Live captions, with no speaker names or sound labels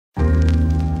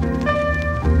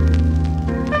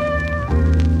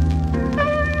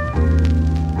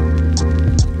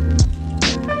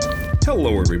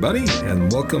Hello, everybody, and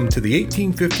welcome to the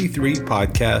 1853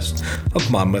 podcast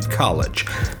of Monmouth College.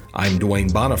 I'm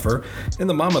Dwayne Bonifer in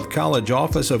the Monmouth College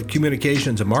Office of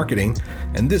Communications and Marketing,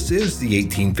 and this is the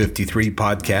 1853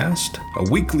 podcast, a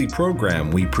weekly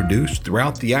program we produce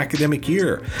throughout the academic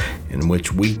year in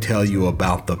which we tell you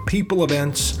about the people,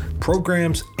 events,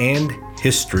 programs, and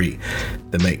history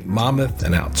that make Monmouth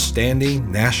an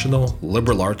outstanding national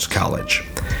liberal arts college.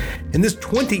 In this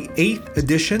 28th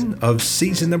edition of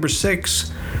season number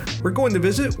 6, we're going to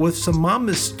visit with some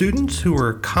Monmouth students who are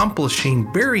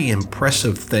accomplishing very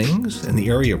impressive things in the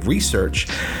area of research,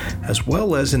 as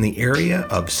well as in the area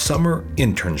of summer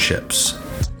internships.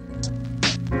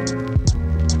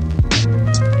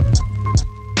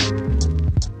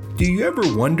 Do you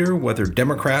ever wonder whether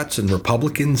Democrats and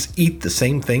Republicans eat the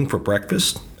same thing for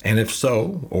breakfast? And if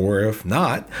so, or if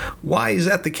not, why is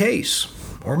that the case?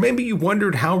 Or maybe you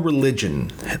wondered how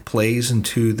religion plays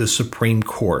into the Supreme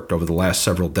Court over the last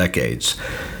several decades.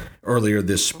 Earlier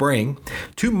this spring,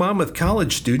 2 Monmouth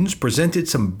College students presented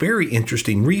some very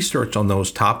interesting research on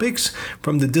those topics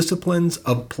from the disciplines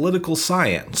of political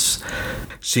science.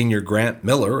 Senior Grant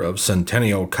Miller of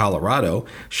Centennial, Colorado,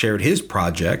 shared his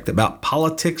project about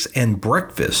politics and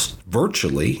breakfast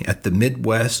virtually at the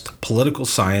Midwest Political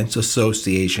Science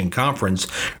Association conference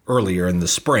earlier in the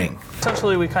spring.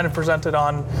 Essentially, we kind of presented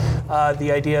on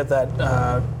the idea that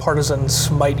partisans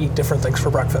might eat different things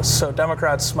for breakfast. So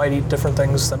Democrats might eat different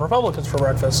things than Republicans for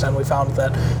breakfast, and we found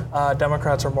that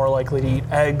Democrats are more likely to eat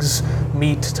eggs,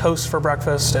 meat, toast for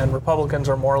breakfast, and Republicans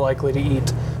are more likely to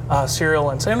eat cereal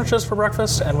and sandwiches for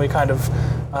breakfast, and we kind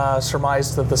of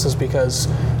surmised that this is because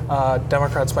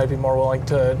Democrats might be more willing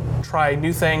to try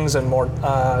new things and more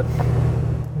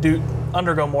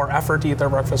undergo more effort to eat their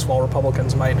breakfast, while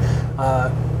Republicans might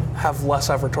have less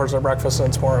effort towards their breakfast, and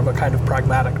it's more of a kind of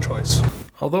pragmatic choice.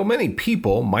 Although many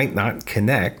people might not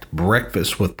connect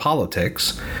breakfast with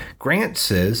politics, Grant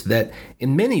says that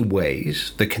in many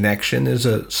ways the connection is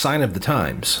a sign of the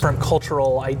times. Different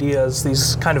cultural ideas,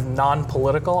 these kind of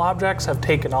non-political objects, have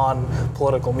taken on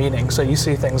political meaning. So you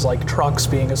see things like trucks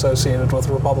being associated with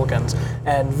Republicans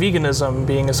and veganism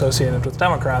being associated with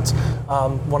Democrats.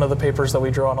 One of the papers that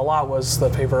we drew on a lot was the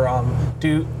paper,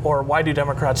 why do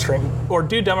Democrats drink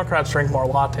more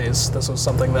lattes? This was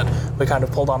something that we kind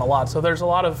of pulled on a lot. So there's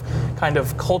a lot of kind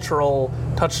of cultural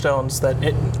touchstones that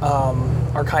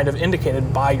are kind of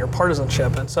indicated by your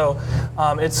partisanship. And so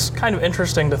it's kind of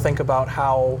interesting to think about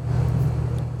how,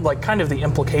 like, kind of the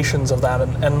implications of that.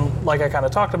 And like I kind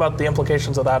of talked about, the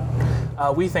implications of that,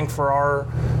 we think for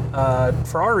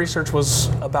our research was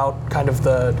about kind of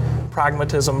the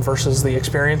pragmatism versus the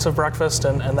experience of breakfast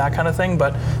and that kind of thing.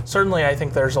 But certainly I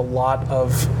think there's a lot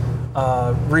of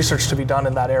research to be done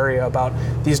in that area about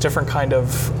these different kind of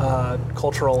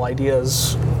cultural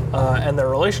ideas and their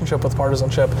relationship with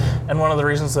partisanship. And one of the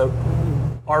reasons that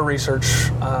our research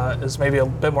is maybe a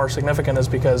bit more significant is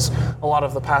because a lot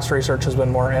of the past research has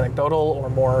been more anecdotal or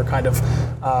more kind of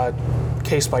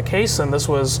case by case, and this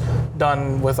was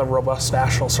done with a robust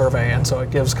national survey, and so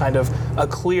it gives kind of a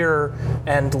clear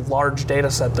and large data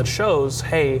set that shows,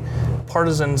 hey,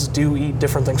 partisans do eat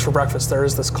different things for breakfast. There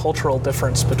is this cultural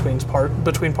difference between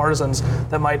partisans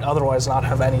that might otherwise not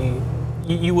have any.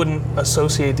 You wouldn't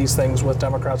associate these things with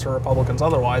Democrats or Republicans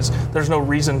otherwise. There's no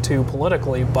reason to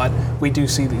politically, but we do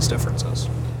see these differences.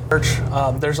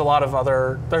 There's a lot of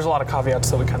caveats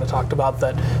that we kind of talked about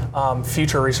that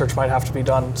future research might have to be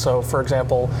done. So, for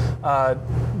example,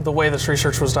 the way this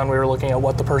research was done, we were looking at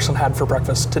what the person had for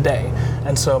breakfast today,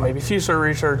 and so maybe future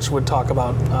research would talk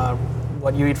about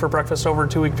what you eat for breakfast over a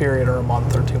 2-week period or a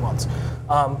month or 2 months.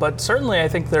 But certainly, I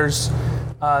think there's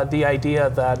the idea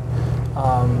that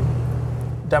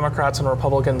Democrats and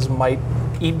Republicans might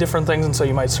eat different things, and so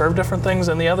you might serve different things.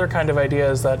 And the other kind of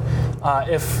idea is that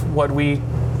if what we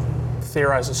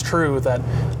theorize is true, that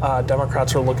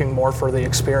Democrats are looking more for the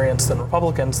experience than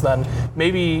Republicans, then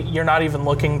maybe you're not even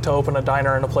looking to open a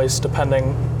diner in a place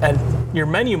and your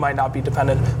menu might not be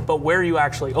dependent, but where you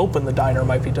actually open the diner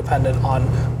might be dependent on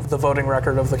the voting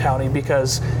record of the county,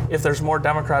 because if there's more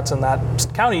Democrats in that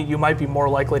county, you might be more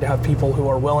likely to have people who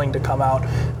are willing to come out,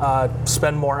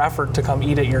 spend more effort to come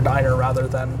eat at your diner rather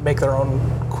than make their own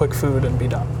quick food and be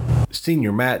done.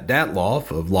 Senior Matt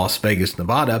Datlof of Las Vegas,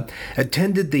 Nevada,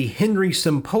 attended the Henry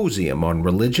Symposium on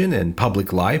Religion and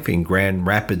Public Life in Grand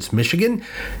Rapids, Michigan.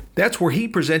 That's where he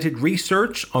presented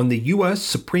research on the U.S.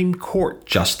 Supreme Court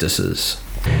justices.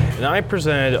 And I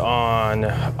presented on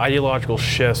ideological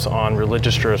shifts on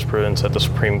religious jurisprudence at the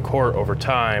Supreme Court over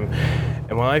time.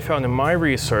 And what I found in my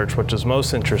research, which is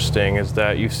most interesting, is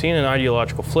that you've seen an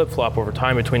ideological flip-flop over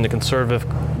time between the conservative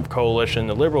coalition,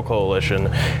 the liberal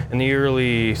coalition. In the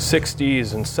early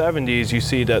 60s and 70s, you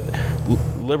see that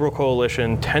liberal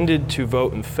coalition tended to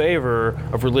vote in favor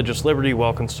of religious liberty,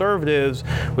 while conservatives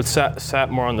would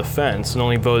sat more on the fence and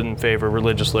only voted in favor of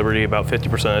religious liberty about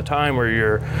 50% of the time, where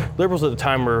your liberals at the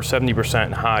time were 70%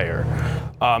 and higher.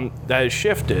 That has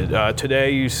shifted.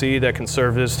 Today you see that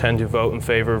conservatives tend to vote in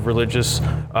favor of religious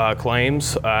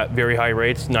claims at very high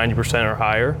rates, 90% or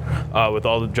higher, with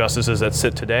all the justices that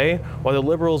sit today, while the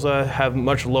liberals have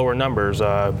much lower numbers.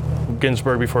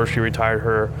 Ginsburg, before she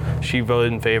retired, she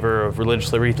voted in favor of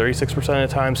religious liberty 36% of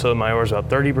the time, Sotomayor is about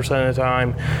 30% of the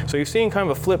time. So you've seen kind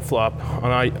of a flip-flop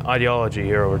on ideology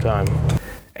here over time.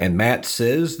 And Matt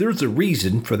says there's a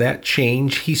reason for that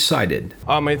change he cited.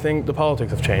 I think the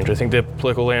politics have changed. I think the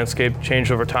political landscape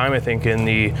changed over time. I think in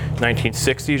the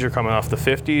 1960s, you're coming off the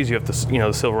 50s. You have the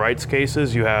civil rights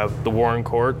cases. You have the Warren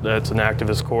Court, that's an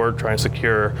activist court trying to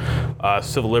secure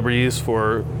civil liberties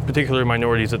for particular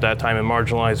minorities at that time and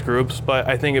marginalized groups. But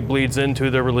I think it bleeds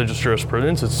into the religious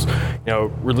jurisprudence. It's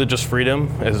religious freedom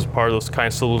as part of those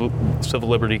kinds of civil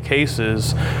liberty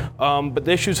cases. But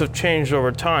the issues have changed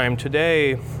over time.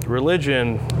 Today,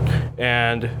 religion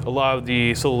and a lot of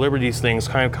the civil liberties things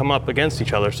kind of come up against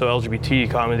each other. So LGBT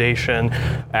accommodation,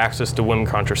 access to women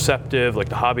contraceptive, like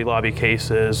the Hobby Lobby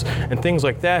cases, and things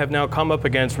like that have now come up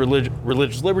against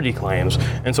religious liberty claims.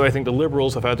 And so I think the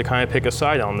liberals have had to kind of pick a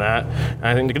side on that. And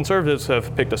I think the conservatives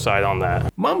have picked a side on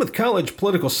that. Monmouth College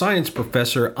political science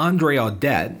professor Andre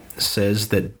Audette says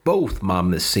that both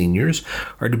Monmouth seniors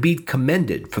are to be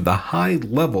commended for the high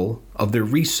level of their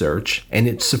research and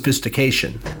its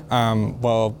sophistication.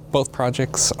 Well, both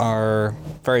projects are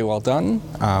very well done,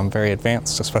 very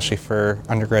advanced, especially for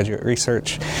undergraduate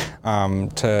research.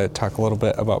 To talk a little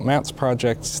bit about Matt's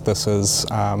project, this is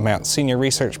Matt's senior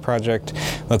research project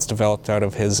that's developed out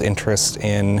of his interest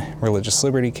in religious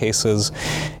liberty cases.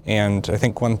 And I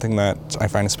think one thing that I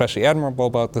find especially admirable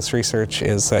about this research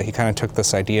is that he kind of took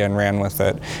this idea and ran with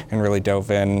it and really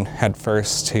dove in head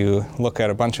first to look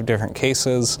at a bunch of different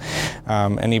cases.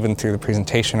 And even through the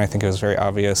presentation, I think it was very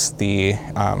obvious the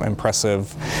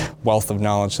impressive wealth of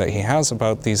knowledge that he has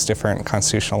about these different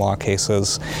constitutional law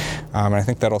cases. And I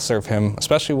think that'll serve him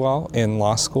especially well in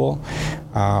law school.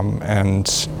 And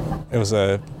it was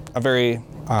a very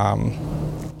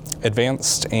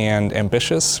advanced and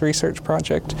ambitious research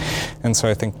project. And so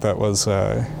I think that was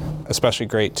especially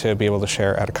great to be able to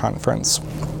share at a conference.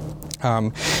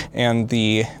 And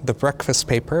the breakfast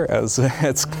paper, as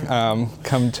it's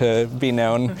come to be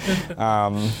known,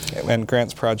 and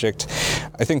Grant's project,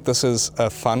 I think this is a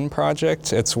fun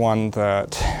project. It's one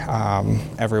that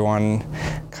everyone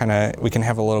we can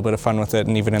have a little bit of fun with it,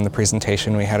 and even in the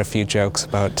presentation we had a few jokes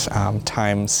about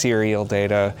time serial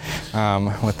data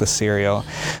with the serial.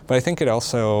 But I think it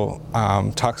also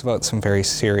talks about some very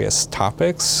serious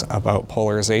topics about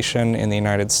polarization in the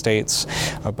United States,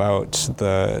 about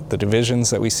the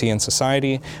divisions that we see in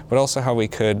society, but also how we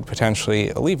could potentially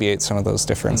alleviate some of those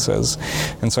differences.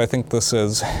 And so I think this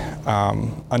is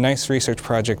a nice research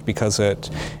project because it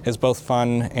is both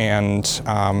fun and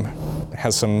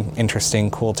has some interesting,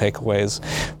 cool takeaways,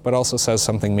 but also says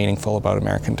something meaningful about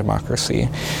American democracy.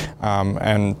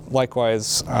 And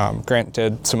likewise, Grant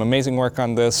did some amazing work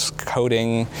on this,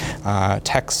 coding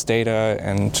text data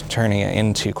and turning it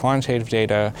into quantitative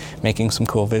data, making some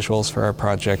cool visuals for our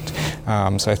project.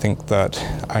 So I think that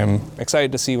I'm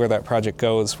excited to see where that project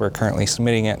goes. We're currently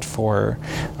submitting it for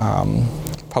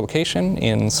publication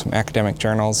in some academic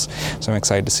journals, so I'm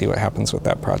excited to see what happens with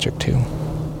that project too.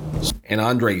 And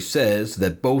Andre says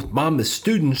that both Monmouth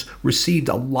students received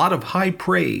a lot of high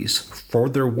praise for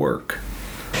their work.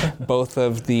 Both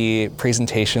of the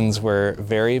presentations were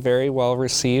very, very well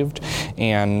received,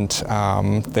 and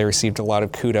they received a lot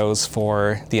of kudos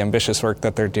for the ambitious work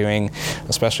that they're doing,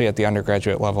 especially at the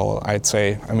undergraduate level. I'd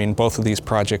say, both of these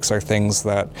projects are things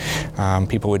that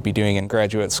people would be doing in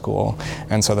graduate school,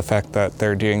 and so the fact that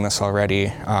they're doing this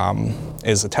already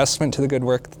is a testament to the good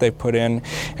work that they've put in,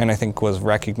 and I think was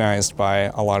recognized by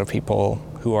a lot of people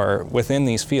who are within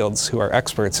these fields, who are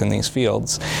experts in these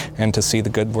fields, and to see the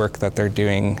good work that they're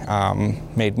doing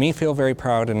made me feel very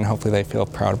proud, and hopefully they feel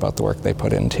proud about the work they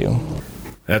put in too.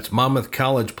 That's Monmouth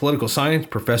College political science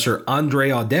professor Andre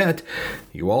Audette.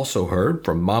 You also heard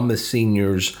from Monmouth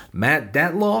seniors Matt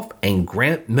Datlof and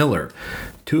Grant Miller,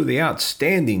 two of the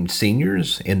outstanding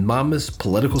seniors in Monmouth's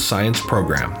political science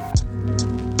program.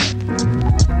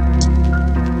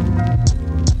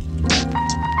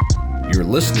 You're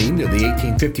listening to the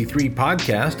 1853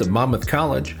 podcast of Monmouth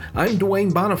College. I'm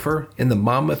Dwayne Bonifer in the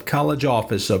Monmouth College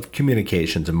Office of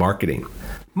Communications and Marketing.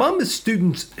 Monmouth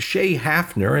students Shay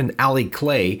Hafner and Allie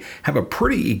Clay have a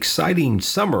pretty exciting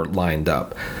summer lined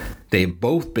up. They have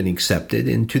both been accepted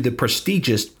into the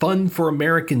prestigious Fund for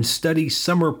American Studies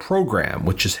summer program,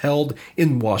 which is held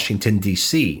in Washington,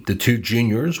 D.C. The two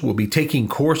juniors will be taking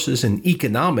courses in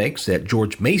economics at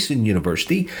George Mason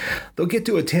University. They'll get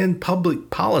to attend public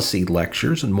policy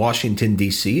lectures in Washington,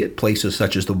 D.C. at places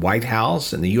such as the White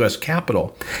House and the U.S.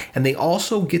 Capitol. And they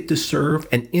also get to serve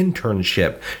an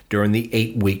internship during the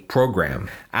 8-week program.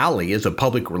 Allie is a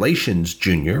public relations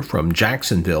junior from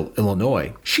Jacksonville,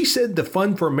 Illinois. She said the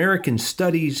Fund for American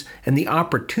Studies and the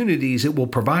opportunities it will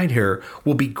provide her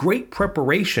will be great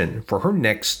preparation for her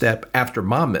next step after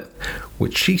Monmouth,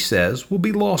 which she says will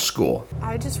be law school.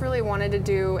 I just really wanted to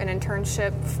do an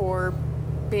internship for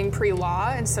being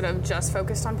pre-law instead of just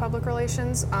focused on public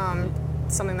relations,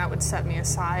 something that would set me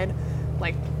aside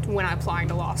like when I'm applying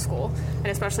to law school, and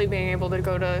especially being able to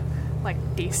go to like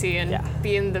DC and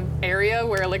be in the area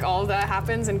where like all of that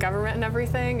happens in government and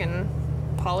everything and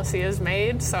policy is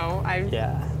made. So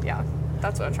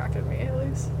that's what attracted me at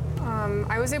least.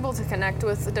 I was able to connect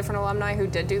with different alumni who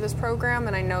did do this program,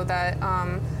 and I know that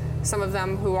some of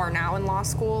them who are now in law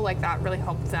school, like that really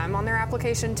helped them on their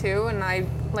application too. And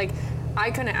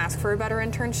I couldn't ask for a better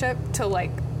internship to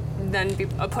like then be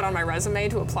put on my resume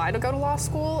to apply to go to law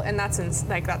school, and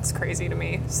that's crazy to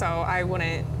me. So I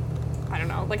don't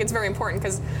know, like it's very important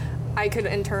because I could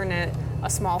intern at a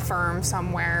small firm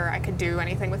somewhere, I could do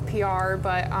anything with PR,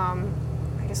 but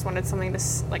I just wanted something to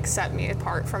like set me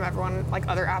apart from everyone, like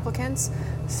other applicants.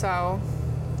 So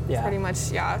pretty much,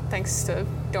 thanks to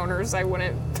donors, I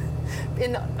wouldn't.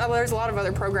 There's a lot of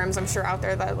other programs I'm sure out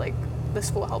there that like the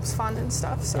school helps fund and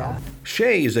stuff. So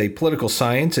Shay is a political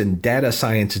science and data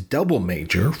science double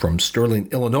major from Sterling,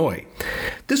 Illinois.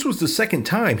 This was the second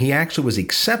time he actually was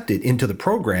accepted into the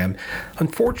program.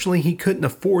 Unfortunately, he couldn't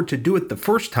afford to do it the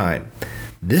first time.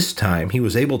 This time, he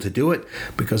was able to do it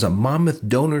because a Monmouth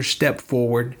donor stepped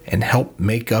forward and helped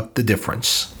make up the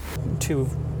difference.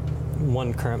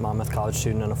 One current Monmouth College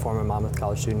student and a former Monmouth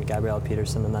College student, Gabrielle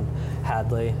Peterson, and then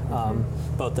Hadley,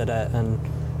 both did it. And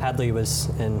Hadley was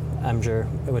in MJUR,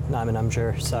 I'm in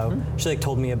MJUR, so she like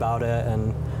told me about it,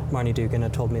 and Marnie Dugan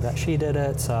had told me that she did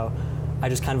it, so I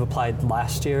just kind of applied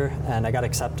last year and I got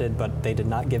accepted, but they did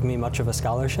not give me much of a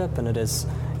scholarship, and it is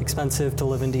expensive to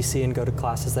live in DC and go to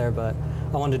classes there, but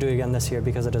I wanted to do it again this year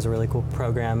because it is a really cool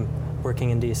program.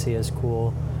 Working in DC is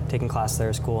cool, taking class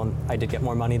there is cool, and I did get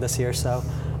more money this year, so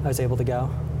I was able to go.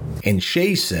 And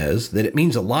Shay says that it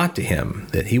means a lot to him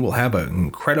that he will have an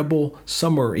incredible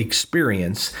summer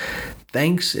experience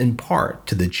thanks in part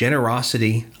to the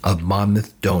generosity of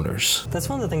Monmouth donors. That's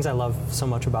one of the things I love so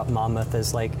much about Monmouth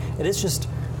is like, it is just,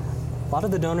 a lot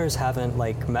of the donors haven't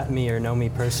like met me or know me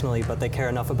personally, but they care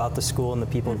enough about the school and the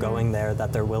people going there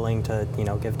that they're willing to,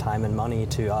 give time and money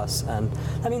to us. And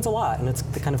that means a lot. And it's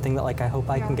the kind of thing that like I hope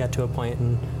I can get to a point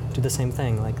and do the same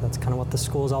thing. Like that's kind of what the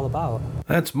school is all about.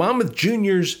 That's Monmouth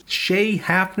juniors Shay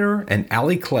Hafner and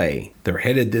Allie Clay. They're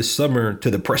headed this summer to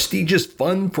the prestigious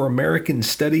Fund for American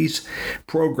Studies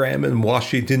program in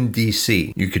Washington,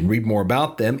 D.C. You can read more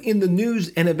about them in the news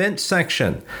and events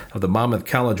section of the Monmouth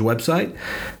College website,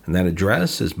 and that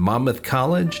address is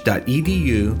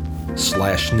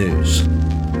monmouthcollege.edu/news.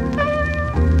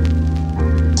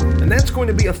 And that's going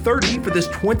to be a 30 for this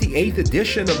 28th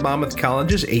edition of Monmouth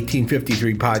College's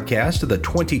 1853 podcast of the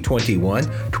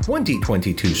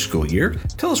 2021-2022 school year.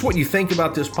 Tell us what you think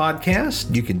about this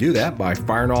podcast. You can do that by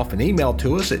firing off an email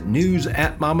to us at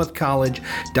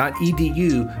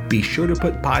news@monmouthcollege.edu. Be sure to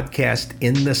put podcast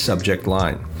in the subject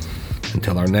line.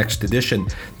 Until our next edition,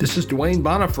 this is Dwayne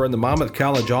Bonifer in the Monmouth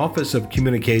College Office of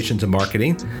Communications and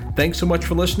Marketing. Thanks so much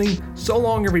for listening. So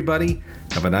long, everybody.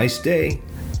 Have a nice day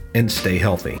and stay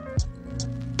healthy.